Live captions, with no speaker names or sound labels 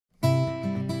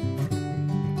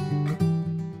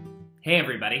Hey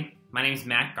everybody, my name is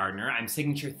Matt Gardner. I'm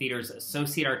Signature Theater's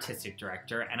Associate Artistic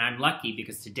Director, and I'm lucky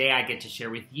because today I get to share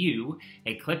with you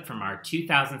a clip from our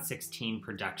 2016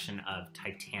 production of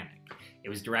Titanic. It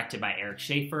was directed by Eric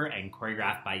Schaefer and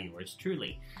choreographed by yours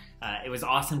truly. It was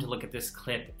awesome to look at this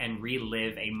clip and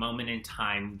relive a moment in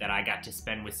time that I got to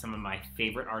spend with some of my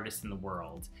favorite artists in the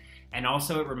world. And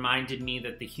also it reminded me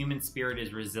that the human spirit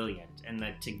is resilient and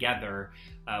that together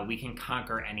we can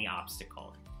conquer any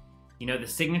obstacle. You know, the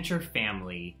Signature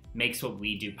family makes what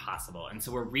we do possible, and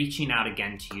so we're reaching out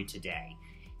again to you today.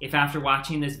 If after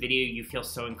watching this video you feel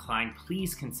so inclined,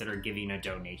 please consider giving a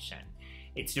donation.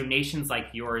 It's donations like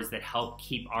yours that help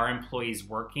keep our employees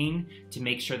working to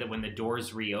make sure that when the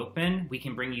doors reopen, we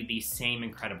can bring you these same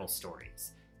incredible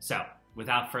stories. So,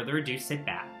 without further ado, sit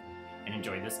back and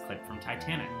enjoy this clip from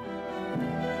Titanic.